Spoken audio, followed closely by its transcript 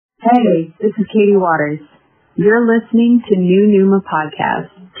Hey, this is Katie Waters. You're listening to New Numa Podcast.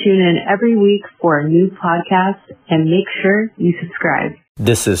 Tune in every week for a new podcast and make sure you subscribe.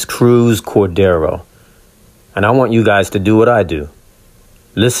 This is Cruz Cordero, and I want you guys to do what I do.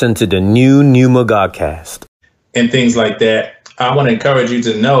 Listen to the New Numa Godcast. And things like that. I want to encourage you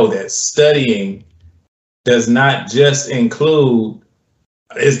to know that studying does not just include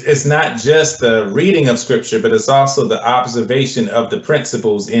it's not just the reading of scripture, but it's also the observation of the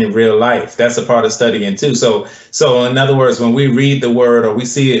principles in real life. That's a part of studying too. So in other words, when we read the word or we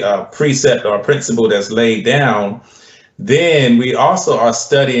see a precept or a principle that's laid down, then we also are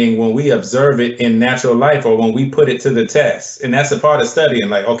studying when we observe it in natural life or when we put it to the test. And that's a part of studying.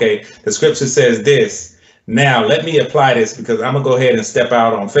 Like, okay, the scripture says this. Now let me apply this because I'm gonna go ahead and step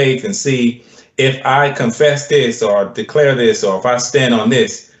out on faith and see if I confess this or declare this, or if I stand on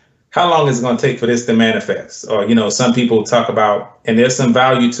this, how long is it going to take for this to manifest? Or, you know, some people talk about, and there's some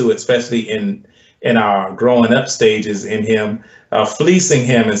value to it, especially in our growing up stages in him, fleecing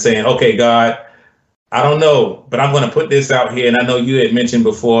him and saying, okay, God, I don't know, but I'm going to put this out here. And I know you had mentioned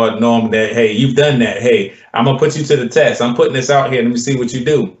before, Norm, that, hey, you've done that. Hey, I'm going to put you to the test. I'm putting this out here. Let me see what you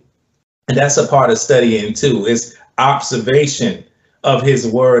do. And that's a part of studying too. It's observation of his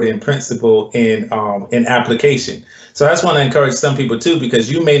word and principle in application. So I just want to encourage some people too,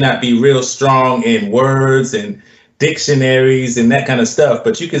 because you may not be real strong in words and dictionaries and that kind of stuff,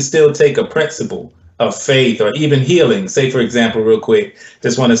 but you can still take a principle of faith or even healing. Say, for example, real quick,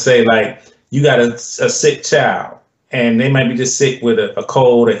 just want to say, like, you got a sick child and they might be just sick with a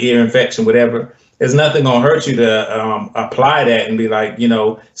cold or ear infection, whatever. There's nothing gonna hurt you to apply that and be like, you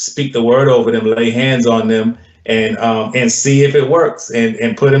know, speak the word over them, lay hands on them, and see if it works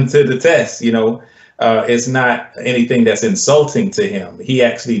and put him to the test. You know, it's not anything that's insulting to him. He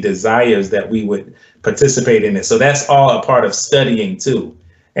actually desires that we would participate in it. So that's all a part of studying too.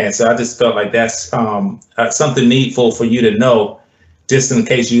 And so I just felt like that's something needful for you to know, just in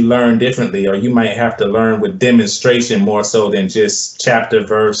case you learn differently, or you might have to learn with demonstration more so than just chapter,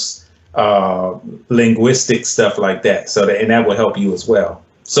 verse, linguistic stuff like that. So and that will help you as well.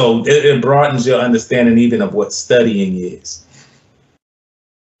 So it broadens your understanding even of what studying is.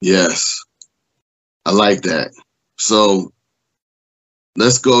 Yes, I like that. So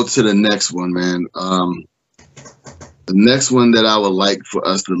let's go to the next one, man. The next one that I would like for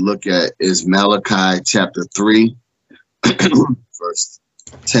us to look at is Malachi chapter 3, verse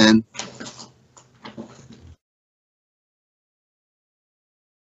 10.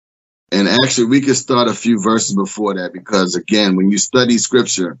 And actually, we could start a few verses before that, because again, when you study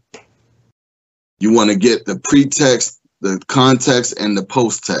scripture, you want to get the pretext, the context, and the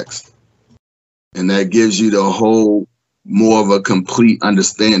post-text. And that gives you the whole more of a complete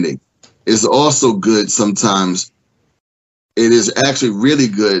understanding. It's also good sometimes. It is actually really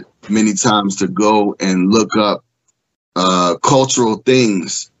good many times to go and look up cultural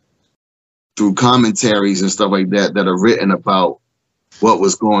things through commentaries and stuff like that that are written about what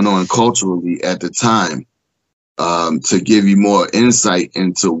was going on culturally at the time, to give you more insight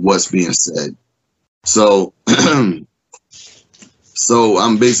into what's being said. So, so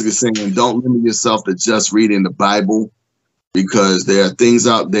I'm basically saying, don't limit yourself to just reading the Bible, because there are things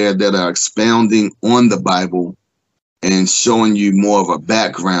out there that are expounding on the Bible and showing you more of a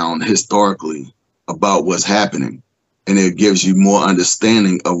background historically about what's happening. And it gives you more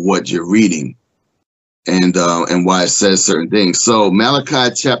understanding of what you're reading and why it says certain things. So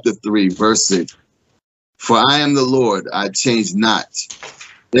Malachi chapter 3, verse 6. For I am the Lord, I change not.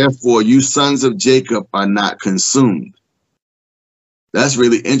 Therefore, you sons of Jacob are not consumed. That's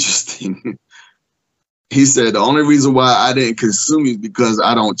really interesting. He said, the only reason why I didn't consume you is because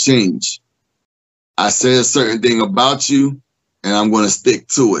I don't change. I said a certain thing about you, and I'm going to stick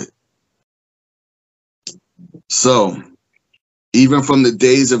to it. So, even from the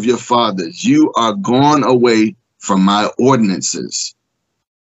days of your fathers, you are gone away from my ordinances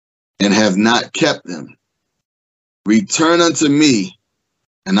and have not kept them. Return unto me,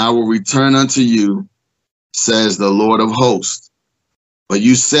 and I will return unto you, says the Lord of hosts. But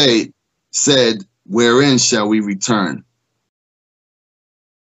you said, wherein shall we return?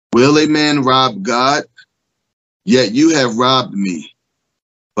 Will a man rob God? Yet you have robbed me.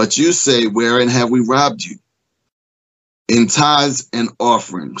 But you say, wherein have we robbed you? In tithes and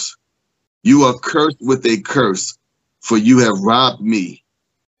offerings. You are cursed with a curse, for you have robbed me,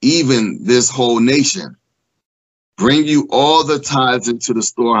 even this whole nation. Bring you all the tithes into the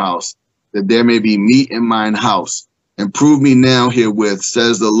storehouse, that there may be meat in mine house. And prove me now herewith,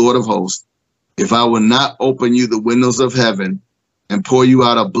 says the Lord of hosts, if I will not open you the windows of heaven and pour you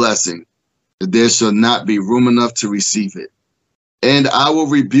out a blessing, that there shall not be room enough to receive it. And I will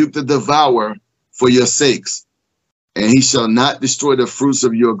rebuke the devourer for your sakes, and he shall not destroy the fruits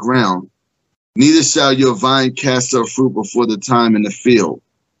of your ground, neither shall your vine cast her fruit before the time in the field,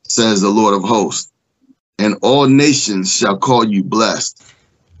 says the Lord of hosts. And all nations shall call you blessed,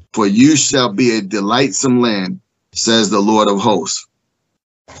 for you shall be a delightsome land, says the Lord of hosts.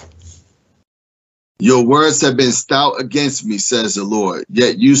 Your words have been stout against me, says the Lord.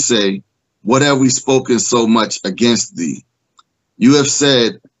 Yet you say, what have we spoken so much against thee? You have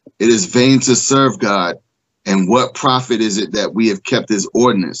said, it is vain to serve God, and what profit is it that we have kept his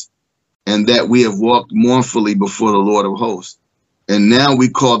ordinance, and that we have walked mournfully before the Lord of hosts? And now we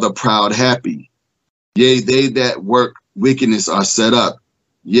call the proud happy. Yea, they that work wickedness are set up.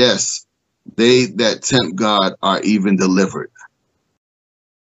 Yes, they that tempt God are even delivered.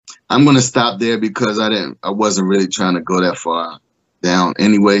 I'm going to stop there because I wasn't really trying to go that far down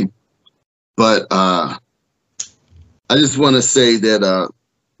anyway. But I just want to say that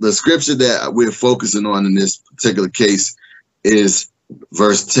the scripture that we're focusing on in this particular case is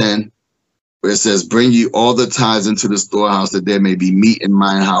verse 10, where it says, bring ye all the tithes into the storehouse, that there may be meat in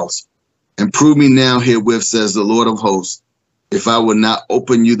mine house. And prove me now herewith, says the Lord of hosts, if I will not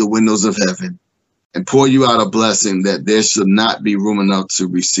open you the windows of heaven and pour you out a blessing, that there should not be room enough to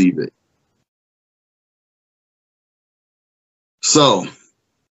receive it. So,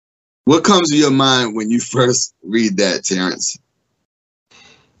 what comes to your mind when you first read that, Terrence?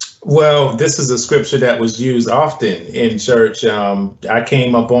 Well, this is a scripture that was used often in church. I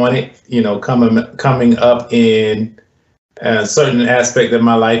came up on it, coming up in a certain aspect of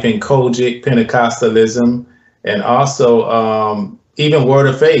my life in Kojic, Pentecostalism, and also even Word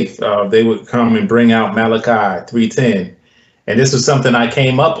of Faith. They would come and bring out Malachi 3:10. And this was something I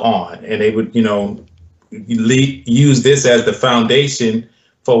came up on, and they would, use this as the foundation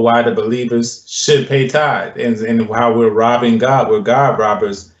for why the believers should pay tithe, and how we're robbing God. We're God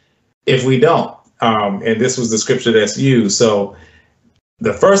robbers if we don't. And this was the scripture that's used. So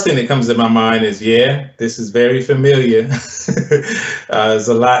the first thing that comes to my mind is, this is very familiar. There's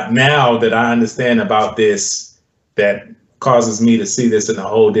a lot now that I understand about this that causes me to see this in a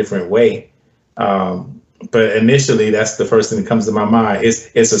whole different way. But initially, that's the first thing that comes to my mind.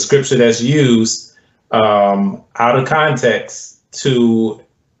 It's a scripture that's used out of context to,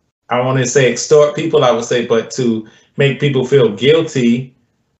 I want to say extort people, I would say, but to make people feel guilty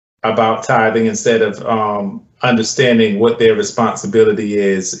about tithing instead of understanding what their responsibility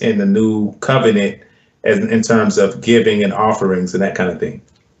is in the new covenant in terms of giving and offerings and that kind of thing.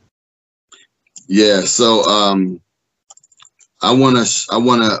 Yeah, so I wanna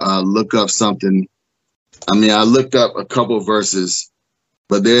look up something. I mean, I looked up a couple verses,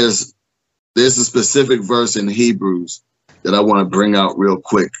 but there's a specific verse in Hebrews that I want to bring out real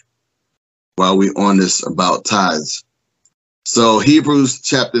quick while we're on this about tithes. So Hebrews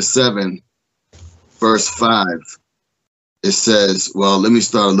chapter 7, verse 5, it says, well, let me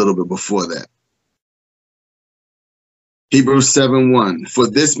start a little bit before that. Hebrews 7:1, for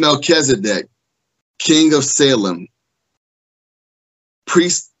this Melchizedek, king of Salem,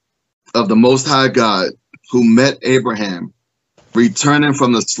 priest of the Most High God, who met Abraham, returning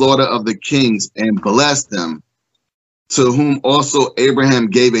from the slaughter of the kings, and blessed them, to whom also Abraham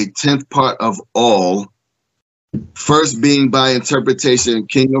gave a 10th part of all, first being by interpretation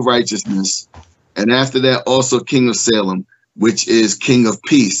king of righteousness, and after that also king of Salem, which is king of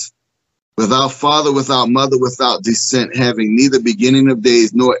peace, without father, without mother, without descent, having neither beginning of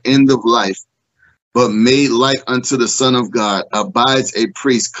days nor end of life, but made like unto the Son of God, abides a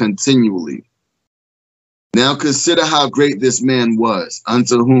priest continually. Now consider how great this man was,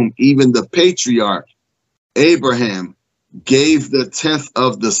 unto whom even the patriarch Abraham gave the 10th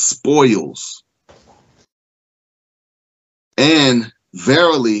of the spoils. And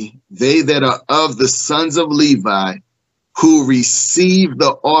verily, they that are of the sons of Levi, who receive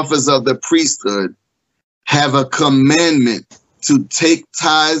the office of the priesthood, have a commandment to take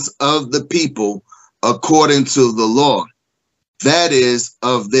tithes of the people according to the law, that is,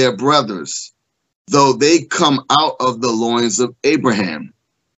 of their brothers, though they come out of the loins of Abraham.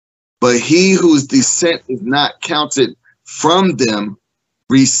 But he whose descent is not counted from them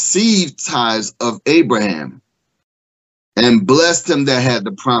received tithes of Abraham, and blessed him that had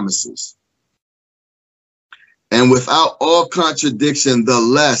the promises. And without all contradiction, the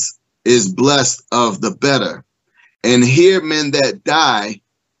less is blessed of the better. And here men that die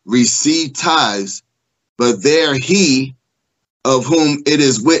receive tithes, but there he of whom it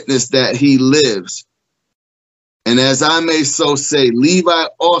is witnessed that he lives. And as I may so say, Levi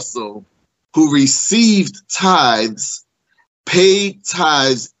also, who received tithes, paid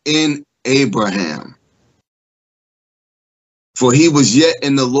tithes in Abraham. for he was yet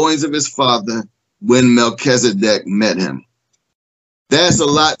in the loins of his father when Melchizedek met him. That's a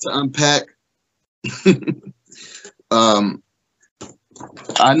lot to unpack.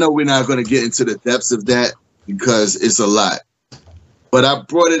 I know we're not going to get into the depths of that because it's a lot. But I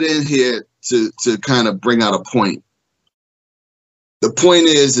brought it in here to kind of bring out a point. The point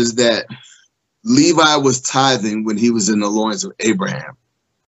is that Levi was tithing when he was in the loins of Abraham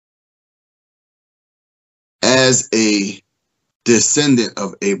as a descendant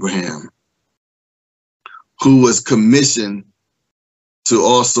of Abraham who was commissioned to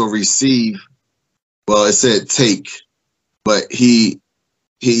also receive, well, it said take, but he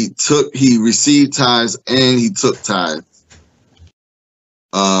received tithes and he took tithes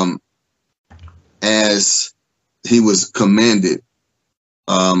as he was commanded.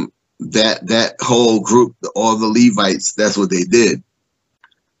 That whole group, all the Levites, that's what they did.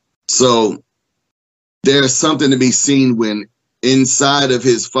 So there's something to be seen when inside of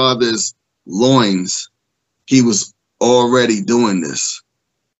his father's loins, he was already doing this.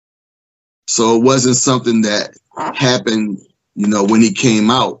 So it wasn't something that happened, when he came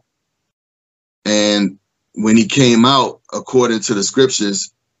out. And when he came out, according to the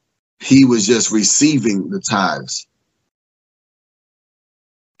scriptures, he was just receiving the tithes.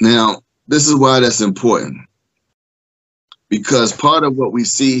 Now, this is why that's important. Because part of what we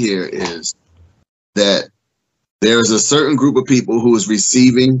see here is that there is a certain group of people who is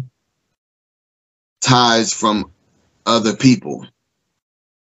receiving tithes from other people.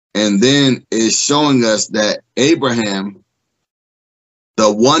 And then it's showing us that Abraham,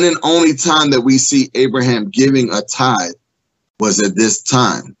 the one and only time that we see Abraham giving a tithe was at this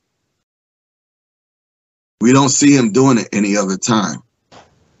time. We don't see him doing it any other time.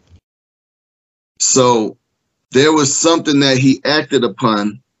 So there was something that he acted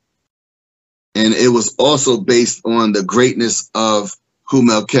upon, and it was also based on the greatness of who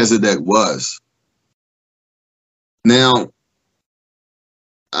Melchizedek was. Now,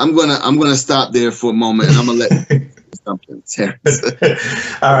 I'm gonna stop there for a moment, and I'm gonna let something.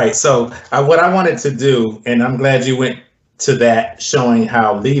 All right. So what I wanted to do, and I'm glad you went to that, showing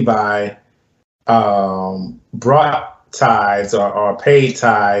how Levi brought tithes or paid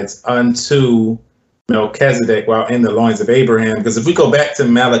tithes unto Melchizedek while in the loins of Abraham. Because if we go back to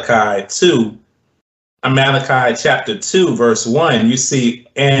Malachi chapter 2, verse 1, you see,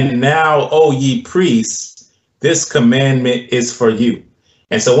 and now, O ye priests, this commandment is for you.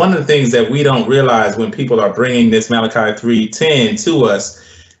 And so one of the things that we don't realize when people are bringing this Malachi 3:10 to us,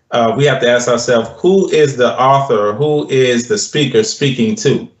 we have to ask ourselves, who is the author? Who is the speaker speaking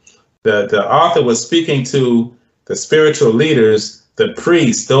to? The author was speaking to the spiritual leaders, the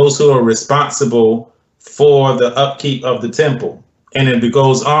priests, those who are responsible for the upkeep of the temple. And it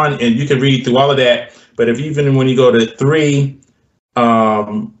goes on, and you can read through all of that. But even when you go to 3,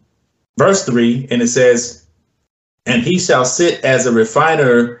 verse 3, and it says, and he shall sit as a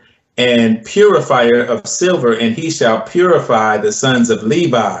refiner and purifier of silver, and he shall purify the sons of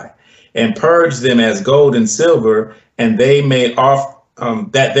Levi and purge them as gold and silver, and they may offer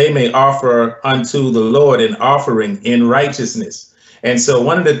that they may offer unto the Lord an offering in righteousness. And so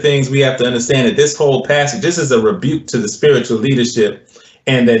one of the things we have to understand that this whole passage, this is a rebuke to the spiritual leadership,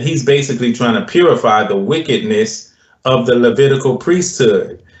 and that he's basically trying to purify the wickedness of the Levitical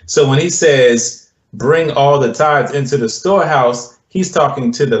priesthood. So when he says, bring all the tithes into the storehouse, he's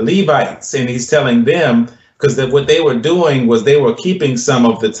talking to the Levites, and he's telling them, because what they were doing was they were keeping some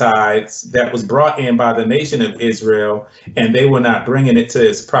of the tithes that was brought in by the nation of Israel, and they were not bringing it to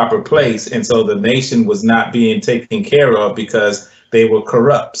its proper place. And so the nation was not being taken care of because they were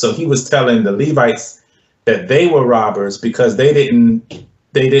corrupt. So he was telling the Levites that they were robbers because they didn't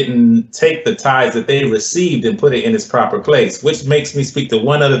take the tithes that they received and put it in its proper place, which makes me speak to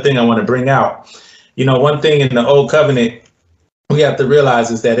one other thing I want to bring out. One thing in the Old Covenant we have to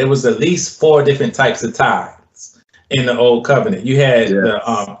realize is that there was at least 4 different types of tithes in the Old Covenant. You had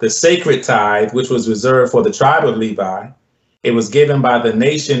the sacred tithe, which was reserved for the tribe of Levi. It was given by the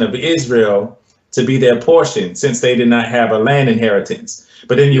nation of Israel to be their portion, since they did not have a land inheritance.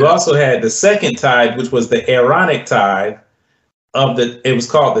 But then you also had the second tithe, which was the Aaronic tithe it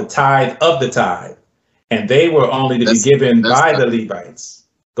was called the tithe of the tithe. And they were only to be given by the Levites.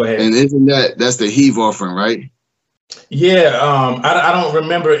 Go ahead. And that's the heave offering, right? Yeah, I don't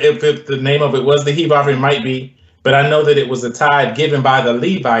remember if the name of it was the heave offering, might be, but I know that it was a tithe given by the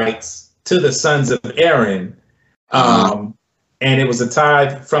Levites to the sons of Aaron. And it was a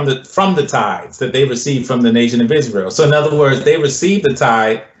tithe from the tithes that they received from the nation of Israel. So in other words, they received the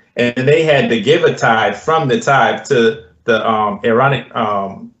tithe, and they had to give a tithe from the tithe to the Aaronic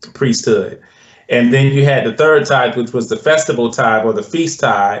priesthood. And then you had the third tithe, which was the festival tithe or the feast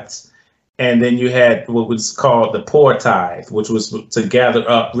tithes. And then you had what was called the poor tithe, which was to gather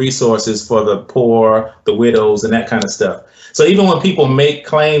up resources for the poor, the widows, and that kind of stuff. So even when people make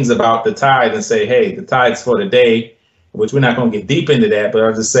claims about the tithe and say, hey, the tithe's for the day, which we're not going to get deep into that, but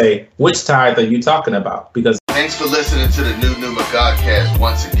I'll just say, which tithe are you talking about? Because thanks for listening to the New Numa Godcast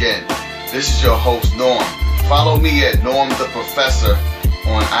once again. This is your host, Norm. Follow me at Norm the Professor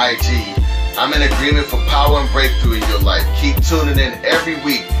on IG. I'm in agreement for power and breakthrough in your life. Keep tuning in every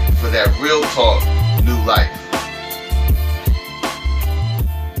week for that real talk, new life.